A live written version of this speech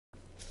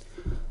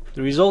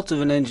The result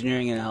of an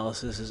engineering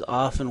analysis is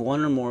often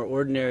one or more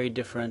ordinary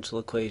differential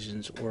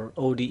equations, or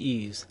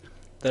ODEs,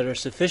 that are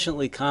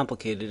sufficiently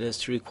complicated as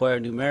to require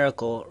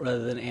numerical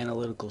rather than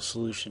analytical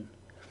solution.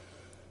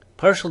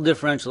 Partial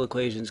differential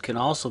equations can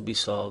also be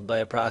solved by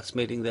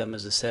approximating them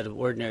as a set of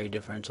ordinary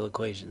differential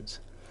equations.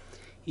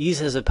 ODEs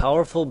has a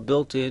powerful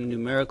built-in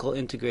numerical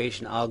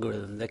integration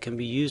algorithm that can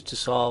be used to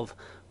solve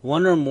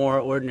one or more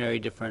ordinary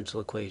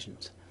differential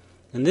equations.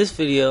 In this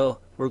video,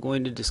 we're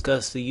going to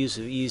discuss the use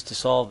of ODEs to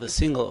solve a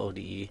single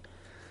ODE.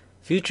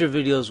 Future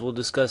videos will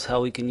discuss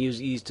how we can use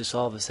ODEs to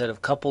solve a set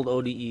of coupled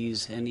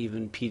ODEs and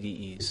even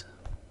PDEs.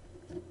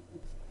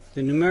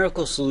 The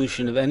numerical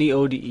solution of any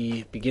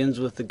ODE begins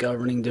with the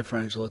governing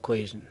differential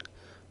equation.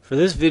 For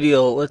this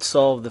video, let's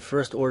solve the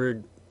first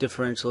order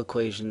differential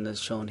equation that's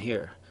shown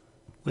here,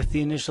 with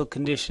the initial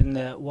condition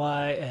that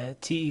y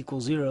at t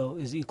equals 0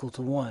 is equal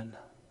to 1.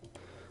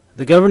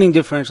 The governing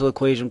differential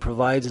equation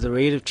provides the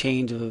rate of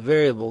change of a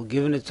variable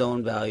given its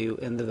own value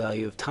and the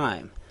value of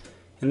time.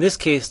 In this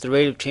case, the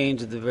rate of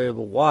change of the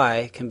variable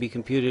y can be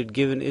computed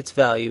given its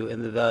value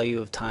and the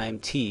value of time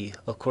t,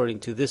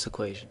 according to this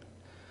equation.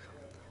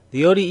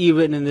 The ODE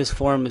written in this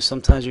form is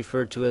sometimes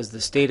referred to as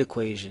the state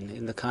equation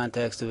in the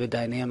context of a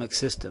dynamic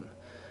system.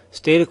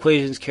 State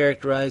equations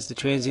characterize the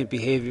transient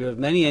behavior of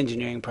many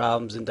engineering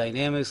problems in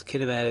dynamics,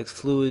 kinematics,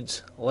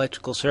 fluids,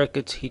 electrical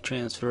circuits, heat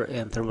transfer,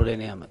 and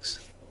thermodynamics.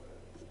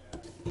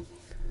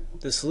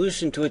 The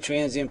solution to a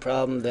transient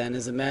problem, then,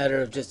 is a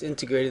matter of just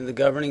integrating the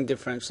governing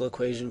differential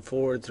equation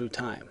forward through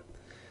time.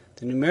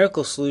 The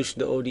numerical solution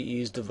to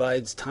ODEs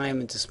divides time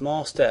into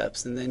small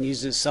steps and then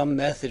uses some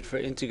method for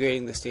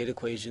integrating the state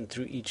equation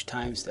through each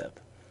time step.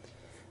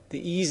 The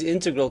ODEs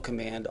integral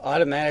command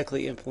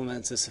automatically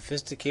implements a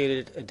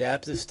sophisticated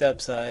adaptive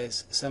step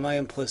size,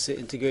 semi-implicit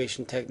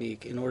integration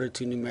technique in order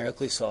to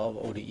numerically solve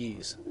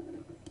ODEs.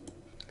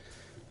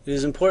 It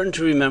is important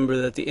to remember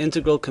that the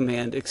integral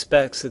command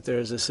expects that there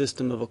is a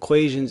system of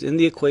equations in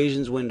the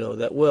equations window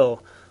that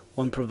will,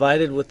 when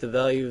provided with the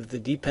value of the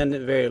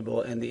dependent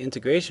variable and the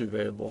integration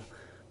variable,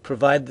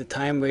 provide the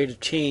time rate of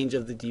change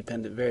of the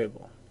dependent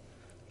variable.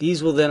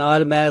 These will then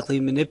automatically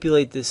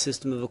manipulate this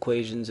system of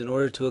equations in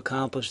order to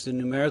accomplish the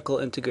numerical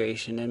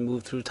integration and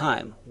move through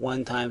time,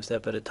 one time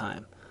step at a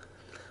time.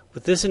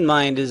 With this in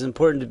mind, it is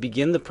important to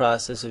begin the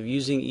process of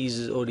using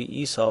ODEs'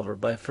 ODE Solver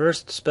by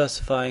first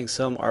specifying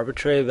some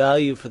arbitrary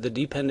value for the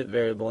dependent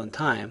variable in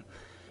time,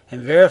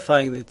 and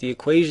verifying that the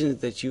equations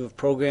that you have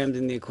programmed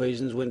in the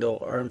equations window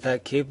are in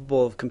fact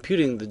capable of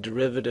computing the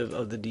derivative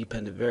of the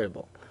dependent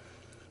variable.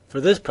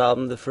 For this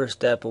problem, the first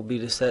step will be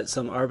to set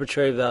some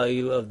arbitrary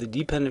value of the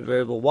dependent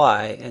variable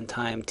y and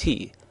time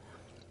t.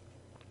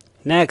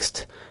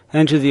 Next,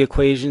 enter the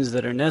equations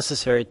that are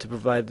necessary to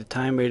provide the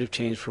time rate of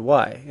change for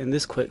y. In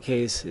this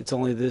case, it's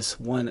only this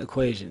one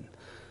equation.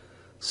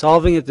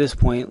 Solving at this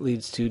point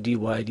leads to dy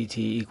dt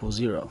equals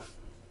 0.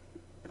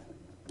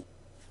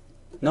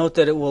 Note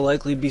that it will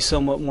likely be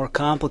somewhat more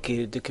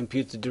complicated to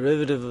compute the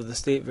derivative of the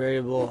state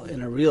variable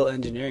in a real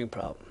engineering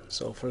problem.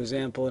 So, for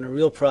example, in a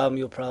real problem,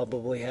 you'll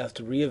probably have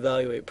to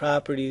reevaluate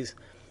properties,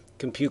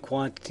 compute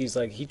quantities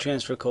like heat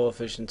transfer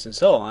coefficients, and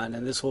so on,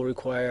 and this will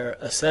require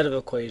a set of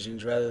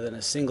equations rather than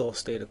a single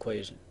state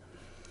equation.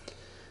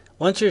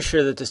 Once you're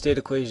sure that the state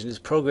equation is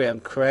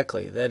programmed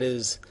correctly, that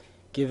is,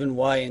 given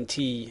y and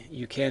t,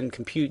 you can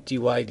compute dy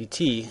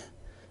dt,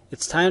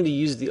 it's time to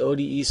use the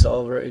ODE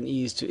Solver and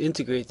ODEs to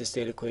integrate the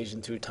state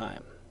equation through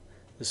time.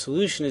 The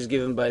solution is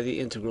given by the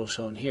integral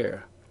shown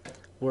here,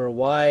 where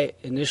y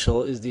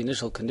initial is the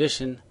initial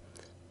condition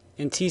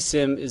and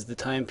tsim is the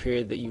time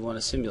period that you want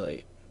to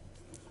simulate.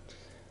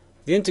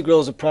 The integral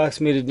is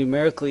approximated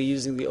numerically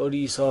using the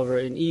ODE Solver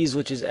and ODEs,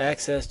 which is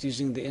accessed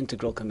using the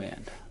integral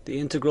command. The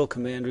integral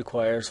command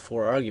requires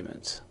 4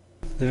 arguments.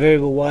 The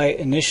variable y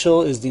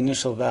initial is the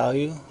initial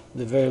value.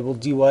 The variable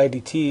dy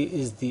dt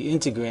is the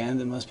integrand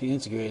that must be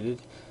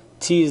integrated.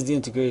 T is the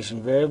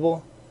integration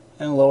variable,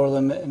 and lower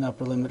limit and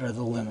upper limit are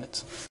the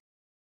limits.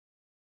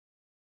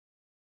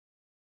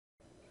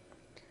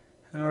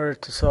 In order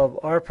to solve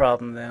our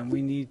problem, then,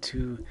 we need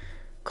to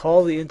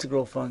call the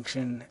integral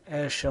function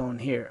as shown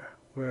here,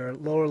 where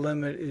lower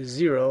limit is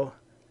 0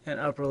 and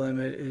upper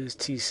limit is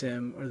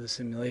tsim, or the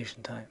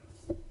simulation time.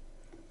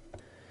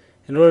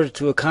 In order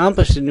to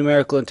accomplish the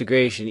numerical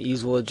integration,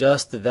 ODEs will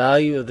adjust the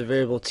value of the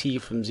variable t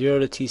from 0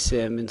 to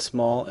tsim in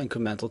small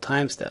incremental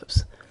time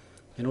steps.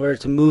 In order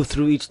to move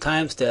through each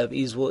time step,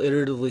 ODEs will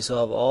iteratively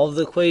solve all of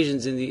the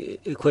equations in the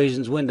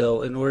equations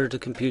window in order to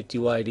compute dy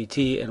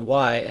dt and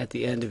y at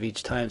the end of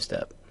each time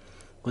step.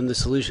 When the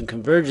solution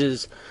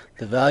converges,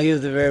 the value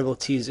of the variable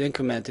t is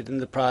incremented and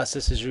the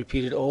process is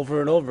repeated over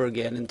and over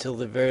again until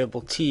the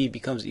variable t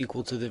becomes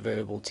equal to the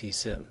variable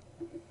tsim.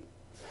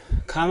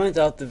 Comment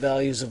out the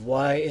values of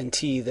y and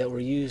t that were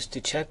used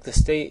to check the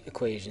state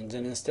equations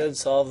and instead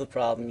solve the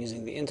problem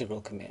using the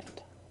integral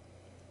command.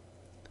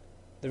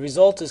 The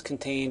result is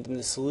contained in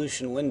the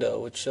solution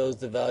window, which shows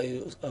the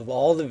values of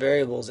all the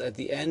variables at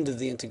the end of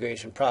the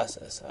integration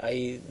process,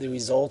 i.e. the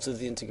result of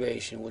the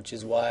integration, which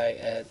is y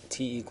at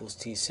t equals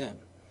tsim.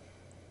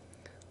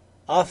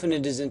 Often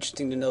it is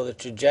interesting to know the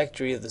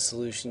trajectory of the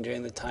solution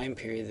during the time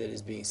period that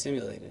is being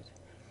simulated.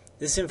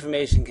 This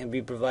information can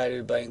be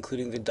provided by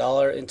including the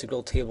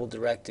 $integral table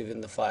directive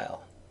in the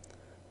file.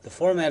 The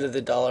format of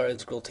the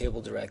 $integral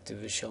table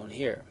directive is shown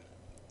here,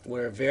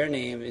 where var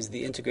name is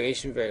the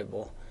integration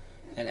variable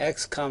and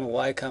x,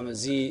 y,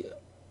 z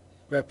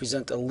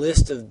represent a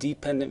list of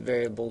dependent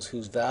variables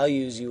whose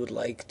values you would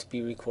like to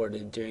be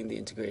recorded during the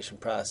integration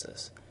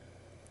process.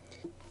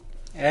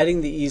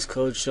 Adding the ease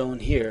code shown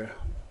here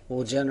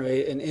will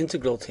generate an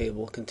integral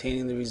table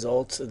containing the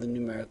results of the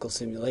numerical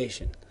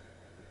simulation.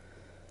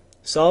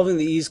 Solving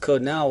the ease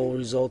code now will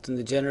result in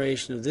the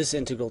generation of this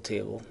integral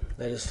table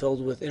that is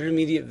filled with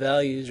intermediate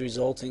values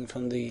resulting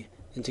from the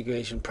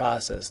integration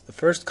process. The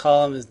first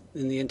column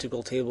in the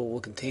integral table will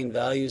contain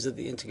values of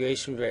the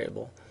integration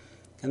variable,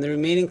 and the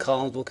remaining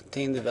columns will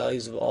contain the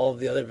values of all of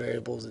the other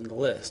variables in the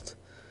list.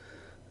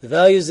 The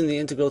values in the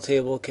integral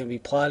table can be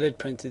plotted,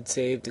 printed,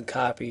 saved, and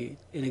copied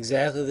in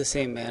exactly the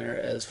same manner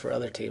as for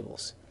other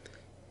tables.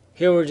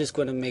 Here we're just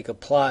going to make a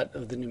plot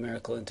of the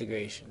numerical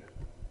integration.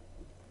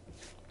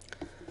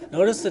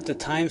 Notice that the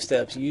time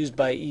steps used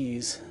by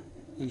ease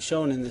and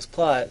shown in this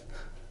plot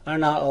are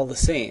not all the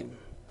same.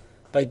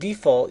 By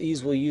default,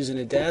 ease will use an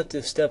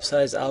adaptive step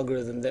size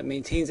algorithm that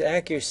maintains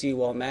accuracy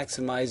while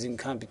maximizing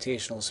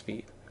computational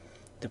speed.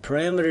 The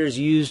parameters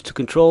used to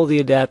control the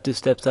adaptive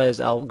step size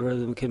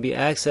algorithm can be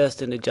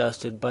accessed and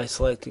adjusted by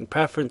selecting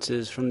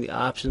Preferences from the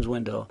Options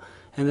window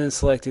and then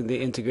selecting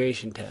the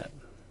Integration tab.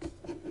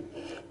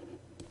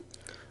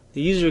 The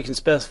user can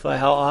specify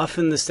how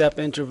often the step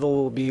interval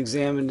will be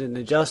examined and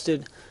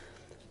adjusted,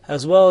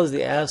 as well as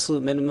the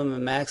absolute minimum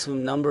and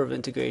maximum number of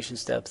integration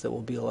steps that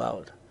will be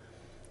allowed.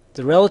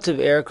 The relative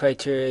error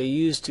criteria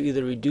used to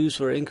either reduce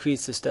or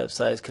increase the step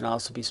size can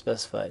also be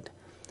specified.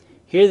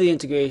 Here the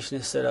integration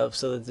is set up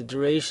so that the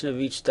duration of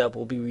each step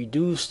will be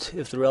reduced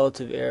if the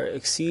relative error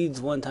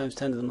exceeds 1 times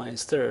 10 to the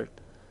minus third,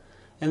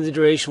 and the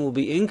duration will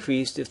be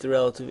increased if the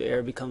relative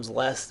error becomes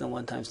less than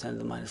 1 times 10 to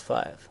the minus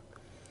 5.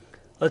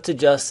 Let's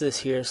adjust this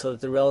here so that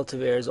the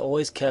relative error is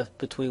always kept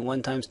between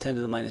 1 times 10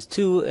 to the minus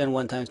 2 and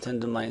 1 times 10 to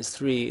the minus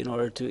 3 in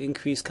order to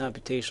increase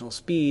computational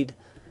speed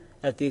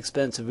at the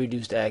expense of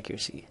reduced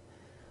accuracy.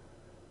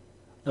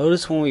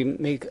 Notice when we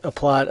make a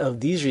plot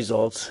of these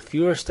results,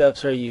 fewer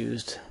steps are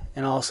used,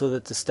 and also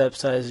that the step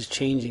size is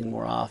changing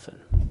more often.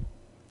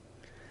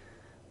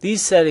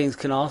 These settings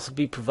can also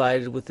be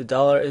provided with the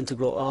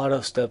 $integral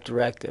auto step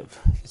directive.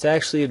 It's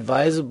actually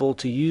advisable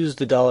to use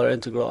the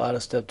 $integral auto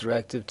step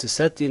directive to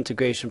set the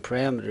integration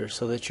parameters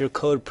so that your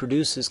code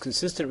produces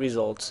consistent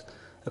results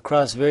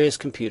across various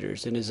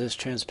computers and is as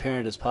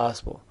transparent as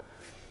possible.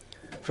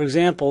 For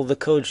example, the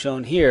code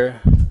shown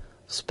here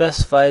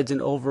specifies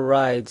and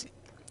overrides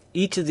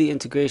each of the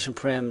integration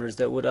parameters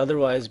that would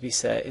otherwise be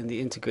set in the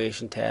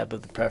Integration tab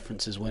of the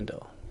Preferences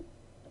window.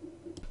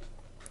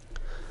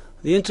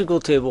 The integral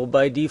table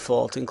by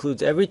default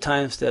includes every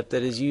time step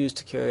that is used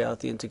to carry out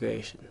the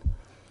integration.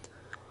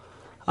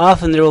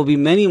 Often there will be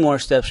many more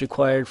steps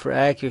required for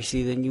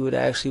accuracy than you would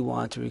actually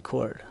want to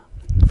record.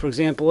 For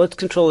example, let's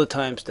control the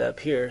time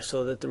step here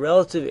so that the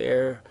relative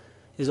error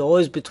is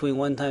always between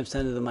 1 times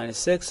 10 to the minus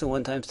 6 and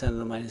 1 times 10 to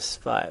the minus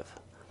 5.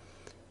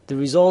 The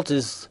result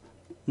is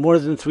more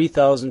than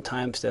 3,000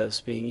 time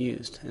steps being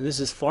used, and this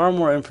is far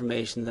more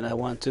information than I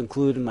want to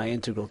include in my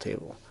integral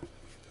table.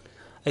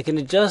 I can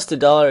adjust the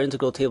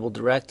 $integral table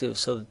directive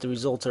so that the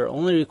results are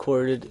only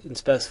recorded in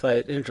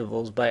specified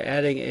intervals by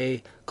adding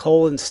a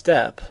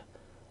 :step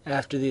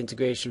after the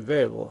integration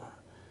variable,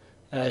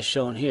 as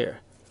shown here.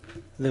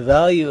 The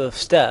value of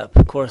step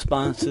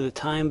corresponds to the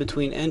time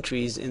between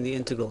entries in the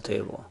integral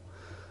table.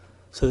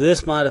 So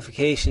this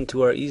modification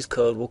to our ease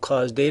code will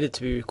cause data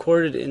to be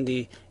recorded in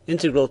the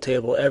integral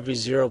table every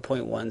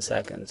 0.1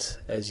 seconds,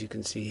 as you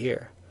can see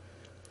here.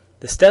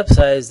 The step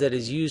size that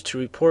is used to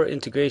report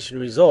integration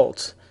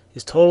results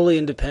is totally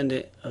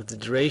independent of the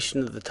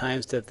duration of the time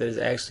step that is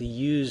actually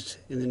used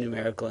in the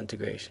numerical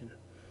integration.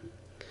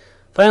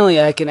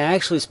 Finally, I can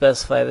actually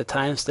specify the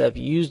time step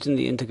used in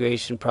the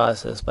integration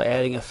process by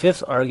adding a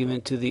 5th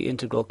argument to the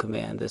integral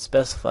command that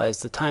specifies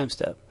the time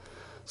step.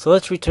 So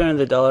let's return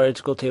the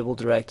 $integral table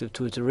directive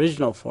to its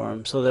original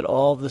form so that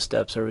all of the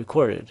steps are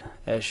recorded,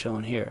 as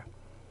shown here.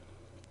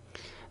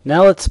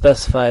 Now let's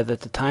specify that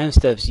the time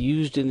steps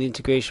used in the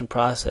integration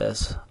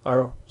process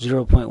are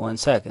 0.1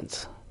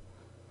 seconds.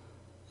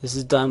 This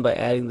is done by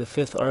adding the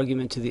 5th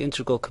argument to the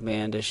integral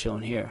command as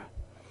shown here.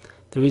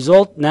 The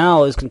result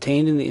now is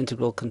contained in the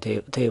integral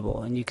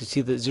table, and you can see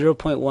that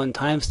 0.1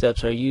 time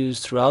steps are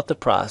used throughout the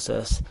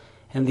process,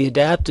 and the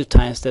adaptive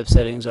time step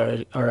settings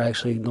are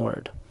actually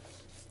ignored.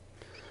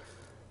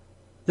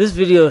 This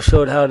video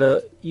showed how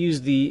to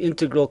use the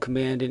integral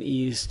command in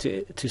ease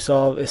to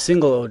solve a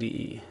single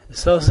ODE. The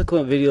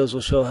subsequent videos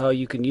will show how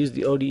you can use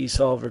the ODE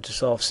Solver to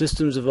solve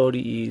systems of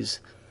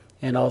ODEs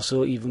and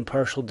also even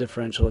partial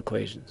differential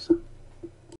equations.